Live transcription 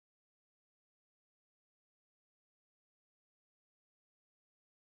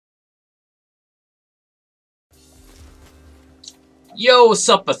Yo, what's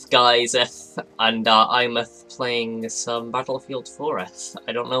up, guys? And I'm playing some Battlefield 4.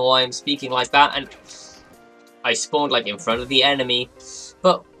 I don't know why I'm speaking like that, and I spawned like in front of the enemy,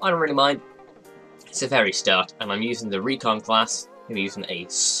 but I don't really mind. It's the very start, and I'm using the recon class. I'm using a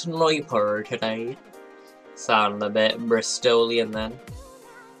sniper today. Sound a bit Bristolian then.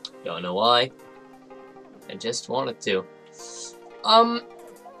 Don't know why. I just wanted to. So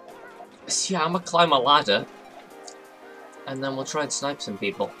yeah, I'm gonna climb a ladder. And then we'll try and snipe some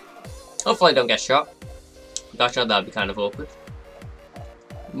people. Hopefully I don't get shot. Got shot, that'd be kind of awkward.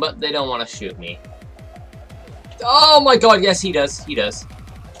 But they don't want to shoot me. Oh my god, yes he does. He does.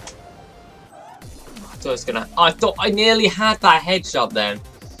 So it's gonna... I thought I nearly had that headshot then.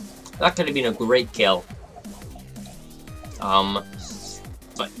 That could have been a great kill. But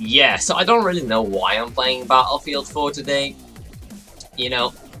yeah, so I don't really know why I'm playing Battlefield 4 today. You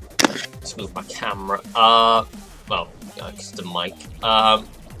know, let's move my camera. Well, just the mic.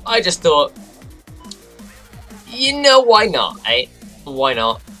 I just thought, you know, why not, eh? Why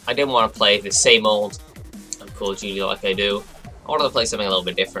not? I didn't want to play the same old Call of Duty like I do. I wanted to play something a little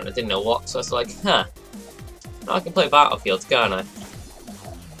bit different. I didn't know what, so I was like, huh. Now I can play Battlefield, can't I?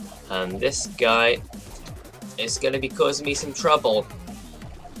 And this guy is going to be causing me some trouble.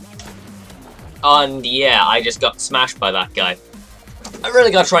 And yeah, I just got smashed by that guy. I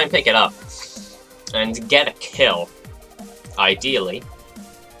really got to try and pick it up. And get a kill. Ideally.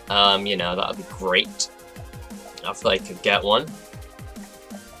 You know, that would be great. If I could get one.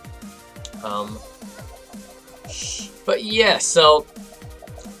 But yeah, so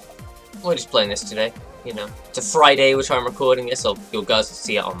we're just playing this today. You know, it's a Friday which I'm recording this, so you guys will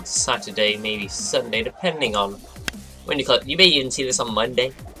see it on Saturday, maybe Sunday, depending on when you click. You may even see this on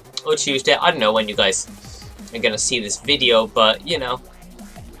Monday or Tuesday. I don't know when you guys are gonna see this video, but you know,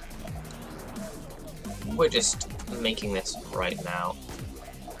 we're just making this right now.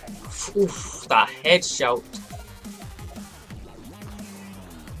 Oof, that headshot.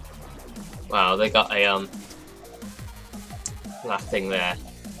 Wow, they got a that thing there.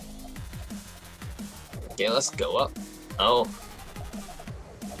 Okay, let's go up. Oh.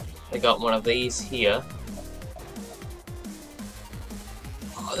 They got one of these here.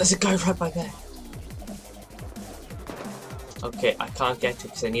 Oh, there's a guy right by there. Okay, I can't get to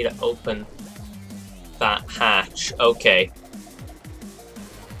because I need to open that hatch. Okay.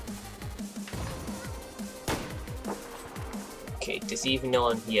 Okay, does he even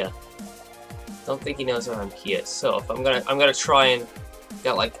know I'm here? Don't think he knows where I'm here. So if I'm gonna try and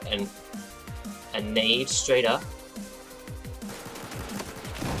get like a nade straight up.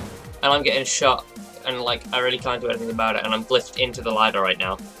 And I'm getting shot and like I really can't do anything about it, and I'm glitched into the ladder right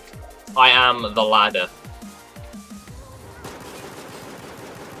now. I am the ladder.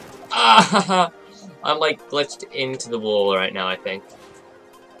 Ah! I'm like glitched into the wall right now, I think.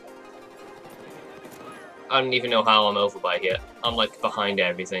 I don't even know how I'm over by here. I'm like behind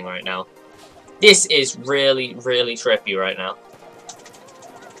everything right now. This is really, really trippy right now.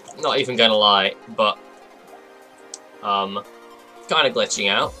 Not even gonna lie, but kind of glitching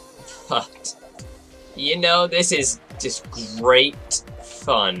out. But you know, this is just great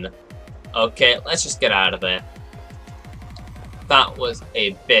fun. Okay, let's just get out of there. That was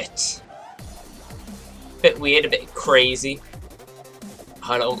a bit weird, a bit crazy.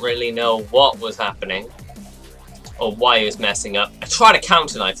 I don't really know what was happening or why he was messing up. I tried to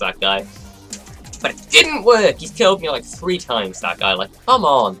counter-knife that guy, but it didn't work. He's killed me like 3 times, that guy. Like, come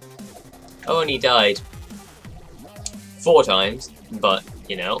on. I only died 4 times, but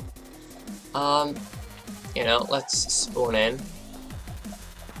you know, let's spawn in.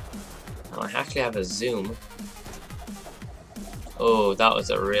 Oh, I actually have a zoom. Oh, that was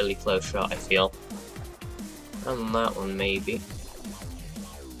a really close shot, I feel. And that one, maybe.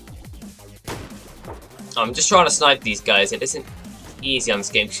 I'm just trying to snipe these guys. It isn't easy on this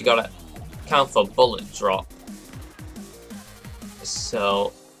game because you gotta count for bullet drop.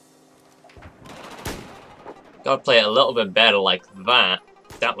 So, gotta play it a little bit better like that.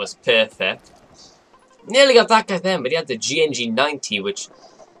 That was perfect. Nearly got that guy then, but he had the GNG 90, which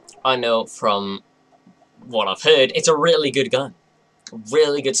I know from what I've heard, it's a really good gun.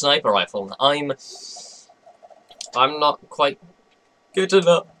 Really good sniper rifle. I'm not quite good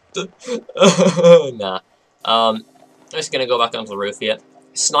enough. Nah. I'm just gonna go back onto the roof here.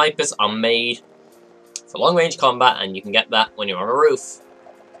 Snipers are made for long range combat, and you can get that when you're on a roof.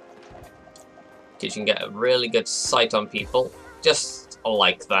 Because you can get a really good sight on people. Just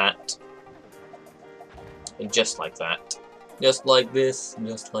like that. And just like that. Just like this.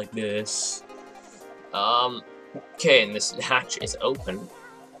 Just like this. Okay, and this hatch is open.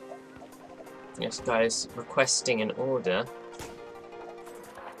 This guy's requesting an order.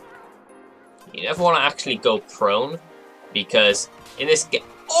 You never want to actually go prone, because in this game...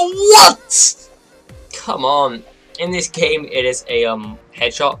 Oh, what?! Come on. In this game, it is a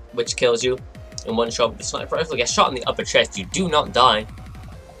headshot, which kills you in one shot with the sniper rifle. You get shot in the upper chest, you do not die.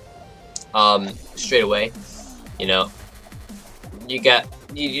 Straight away. You know. You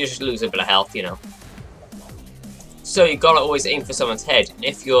just lose a bit of health, you know. So you gotta always aim for someone's head. And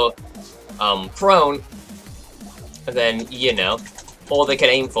if you're prone, then, you know, all they can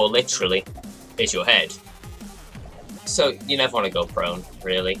aim for, literally, is your head. So you never want to go prone,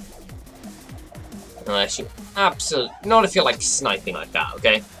 really. Unless you absolutely... Not if you're, like, sniping like that,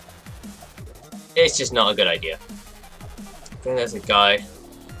 okay? It's just not a good idea. I think there's a guy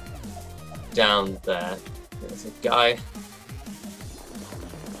down there. There's a guy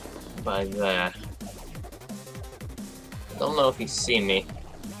by there. I don't know if he's seen me.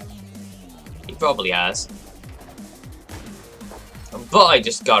 He probably has. But I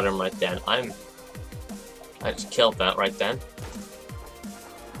just got him right then. I just killed that right then.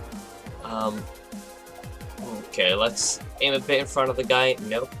 Okay, let's aim a bit in front of the guy.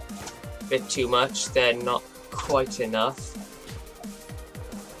 Nope. A bit too much. They're not quite enough.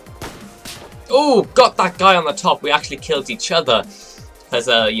 Oh, got that guy on the top. We actually killed each other. Because,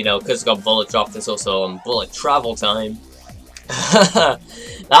 you know, because I got bullet drop, there's also bullet travel time. That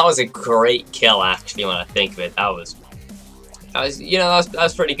was a great kill, actually, when I think of it. That was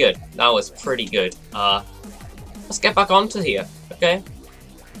pretty good. That was pretty good. Let's get back onto here, okay?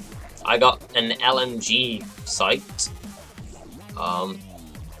 I got an LMG sight.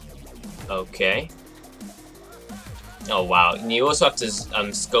 Okay. Oh wow, and you also have to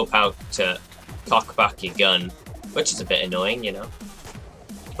scope out to cock back your gun, which is a bit annoying, you know.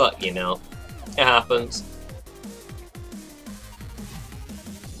 But, you know, it happens.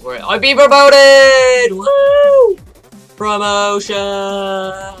 I've been promoted! Woo! Promotion!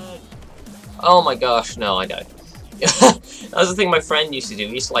 Oh my gosh, no, I died. That was the thing my friend used to do.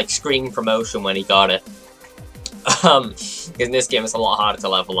 He used to, like, scream promotion when he got it. Because in this game it's a lot harder to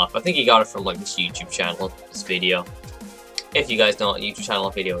level up. I think he got it from, like, this YouTube channel, this video. If you guys know what YouTube channel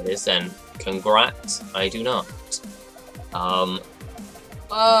video it is, then congrats. I do not. I'm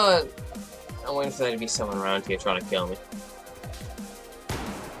waiting for there to be someone around here trying to kill me.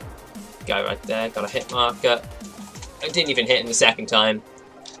 Guy right there, got a hit marker. I didn't even hit him the second time.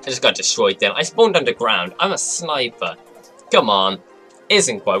 I just got destroyed then. I spawned underground. I'm a sniper. Come on.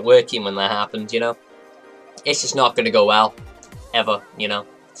 Isn't quite working when that happens, you know? It's just not gonna go well. Ever, you know?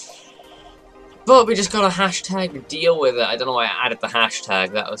 But we just gotta hashtag deal with it. I don't know why I added the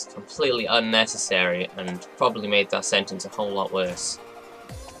hashtag. That was completely unnecessary and probably made that sentence a whole lot worse.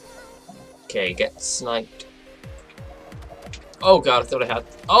 Okay, get sniped. Oh god, I thought I had...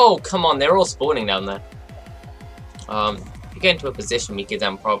 Oh, come on, they're all spawning down there. If you get into a position, we could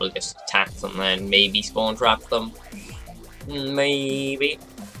then probably just attack them and maybe spawn trap them. Maybe.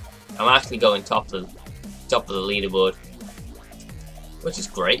 I'm actually going top of the leaderboard, which is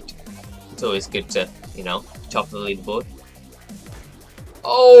great. It's always good to, you know, top of the leaderboard.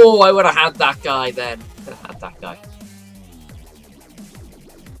 Oh, I would have had that guy then. Could have had that guy.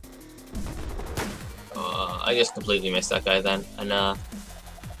 I just completely missed that guy then, and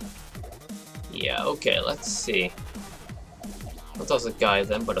yeah, okay, let's see. I thought there was a guy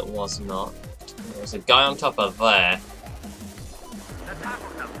then, but it was not. There was a guy on top of there.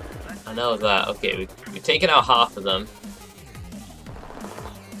 I know that. Okay, we've taken out half of them.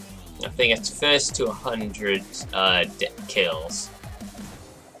 I think it's first to 100 kills.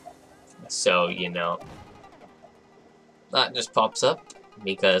 So, you know, that just pops up.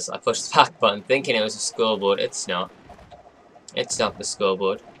 Because I pushed the back button thinking it was a scoreboard. It's not. It's not the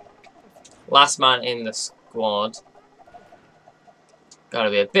scoreboard. Last man in the squad. Gotta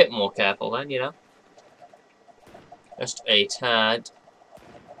be a bit more careful then, you know. Just a tad.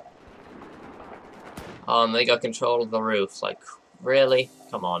 And they got control of the roof. Like, really?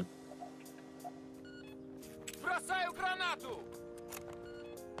 Come on.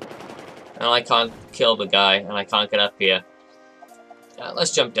 And I can't kill the guy, and I can't get up here.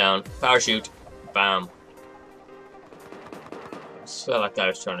 Let's jump down. Parachute. Bam. I feel like that guy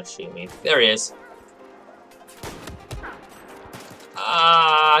was trying to shoot me. There he is.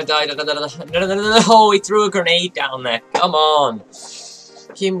 Ah, I died. No, he threw a grenade down there. Come on.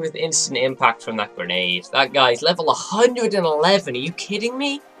 Came with instant impact from that grenade. That guy's level 111. Are you kidding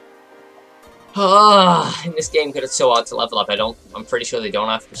me? Ah, in this game, because it's so hard to level up, I'm pretty sure they don't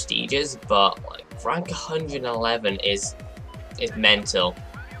have prestiges, but like rank 111 is mental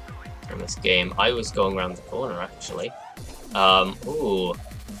in this game. I was going around the corner actually. Ooh.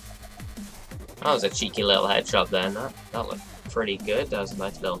 That was a cheeky little headshot then. That looked pretty good. That was a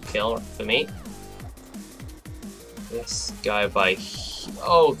nice little kill for me. This guy by...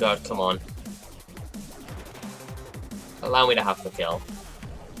 Oh god, come on. Allow me to have the kill.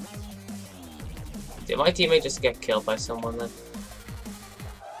 Did my teammate just get killed by someone then?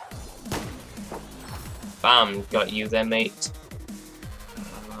 Bam, got you there, mate.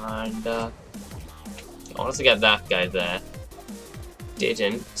 And, I wanted to get that guy there.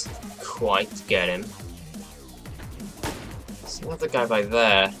 Didn't quite get him. There's another guy by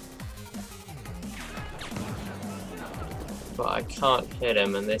there. But I can't hit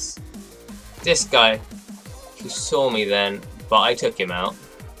him, and this guy, he saw me then, but I took him out.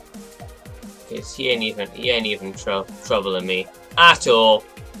 Because he ain't even troubling me at all.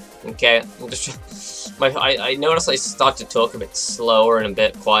 Okay, I'm just I noticed I start to talk a bit slower and a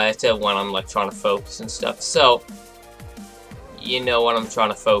bit quieter when I'm like trying to focus and stuff. So you know when I'm trying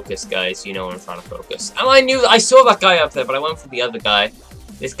to focus, guys. You know when I'm trying to focus. And I saw that guy up there, but I went for the other guy.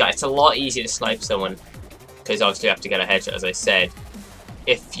 This guy. It's a lot easier to snipe someone because obviously you have to get a headshot, as I said,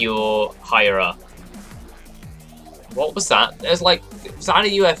 if you're higher up. What was that? There's like, was that a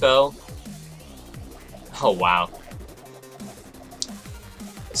UFO? Oh wow.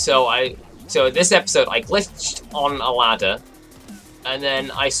 So this episode I glitched on a ladder and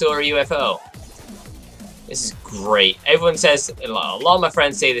then I saw a UFO. This is great. Everyone says, a lot of my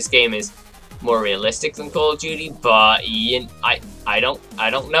friends say this game is more realistic than Call of Duty, but I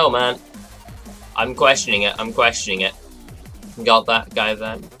don't know, man. I'm questioning it. Got that guy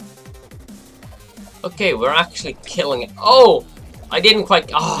then. Okay, we're actually killing it. Oh! I didn't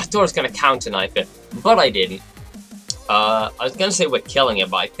quite... Oh, I thought I was going to counter-knife it, but I didn't. I was going to say we're killing it,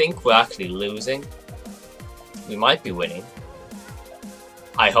 but I think we're actually losing. We might be winning.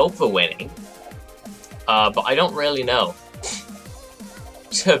 I hope we're winning. But I don't really know.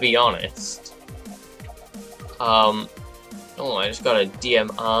 To be honest. Oh, I just got a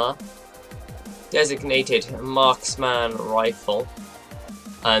DMR. Designated Marksman Rifle.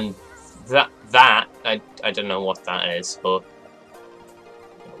 And that, I don't know what that is, but...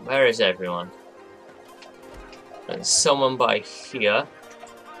 Where is everyone? There's someone by here.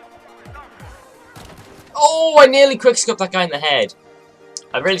 Oh, I nearly quickscoped that guy in the head.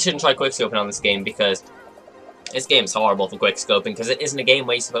 I really shouldn't try quickscoping on this game because this game's horrible for quickscoping because it isn't a game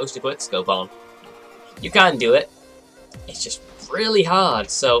where you're supposed to quickscope on. You can do it. It's just really hard.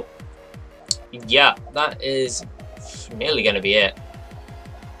 So, yeah, that is nearly going to be it,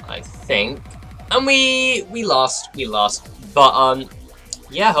 I think. And we lost. But,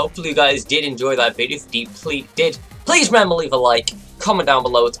 yeah, hopefully you guys did enjoy that video. If you did, please remember to leave a like, comment down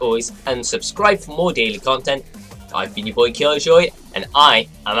below as always, and subscribe for more daily content. I've been your boy vKilljoyy, and I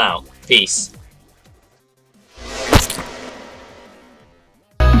am out. Peace.